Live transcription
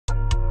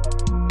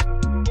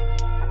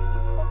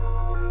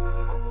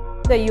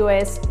the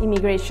US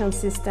immigration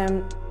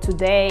system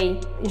today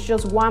is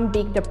just one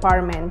big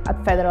department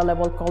at federal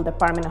level called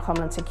Department of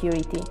Homeland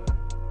Security.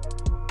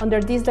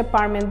 Under this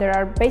department, there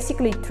are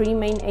basically three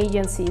main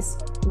agencies.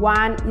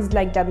 One is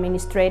like the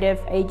administrative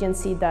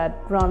agency that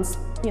runs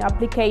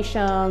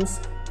applications,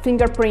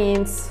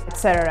 fingerprints,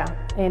 etc.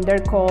 And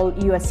they're called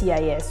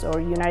USCIS,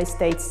 or United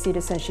States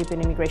Citizenship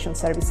and Immigration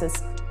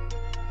Services.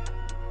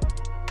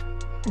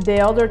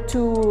 The other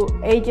two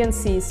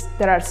agencies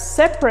that are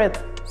separate,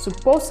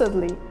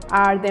 supposedly,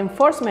 are the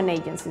enforcement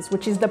agencies,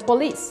 which is the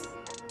police.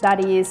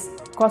 That is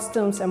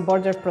Customs and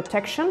Border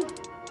Protection,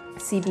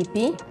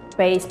 CBP,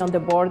 based on the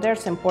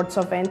borders and ports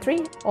of entry,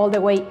 all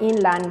the way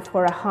inland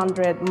for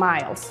 100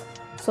 miles.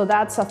 So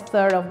that's a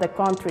third of the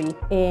country.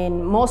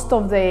 And most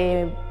of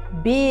the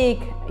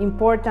big,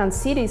 important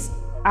cities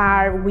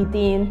are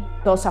within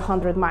those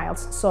 100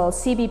 miles. So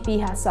CBP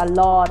has a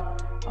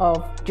lot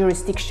of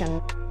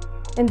jurisdiction.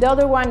 And the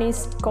other one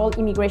is called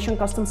Immigration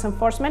Customs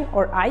Enforcement,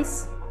 or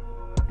ICE.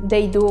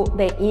 They do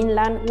the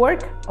inland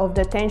work of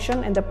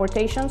detention and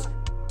deportations.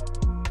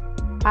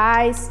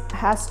 ICE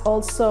has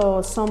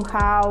also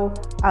somehow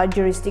a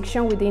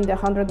jurisdiction within the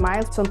 100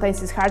 miles.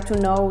 Sometimes it's hard to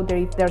know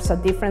if there's a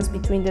difference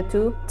between the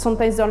two.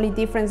 Sometimes the only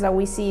difference that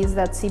we see is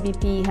that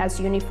CBP has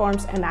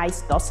uniforms and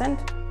ICE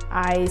doesn't.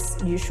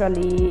 ICE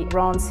usually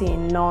runs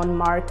in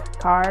non-marked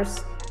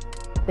cars.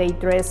 They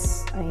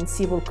dress in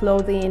civil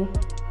clothing.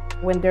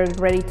 When they're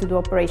ready to do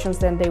operations,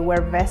 then they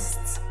wear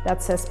vests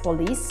that says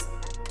police.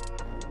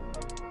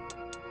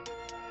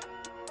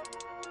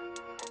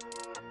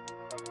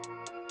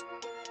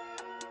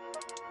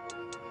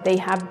 They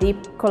have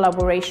deep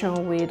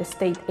collaboration with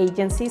state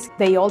agencies.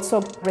 They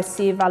also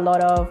receive a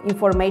lot of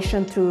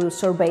information through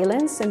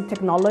surveillance and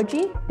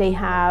technology. They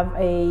have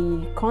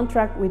a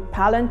contract with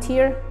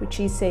Palantir, which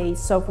is a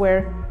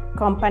software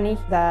company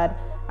that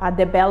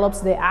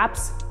develops the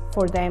apps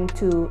for them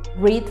to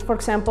read, for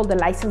example, the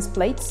license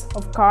plates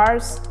of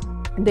cars.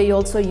 They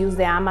also use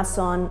the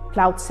Amazon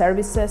cloud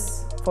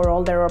services for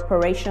all their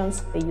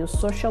operations. They use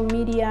social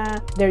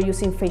media. They're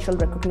using facial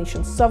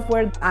recognition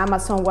software.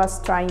 Amazon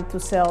was trying to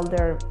sell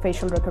their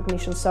facial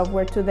recognition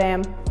software to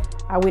them.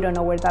 We don't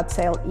know where that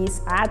sale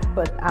is at,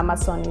 but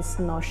Amazon is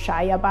not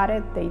shy about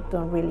it. They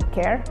don't really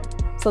care.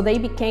 So they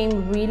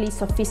became really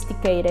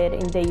sophisticated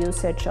in the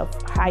usage of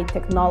high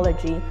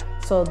technology,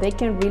 so they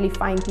can really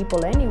find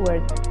people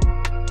anywhere.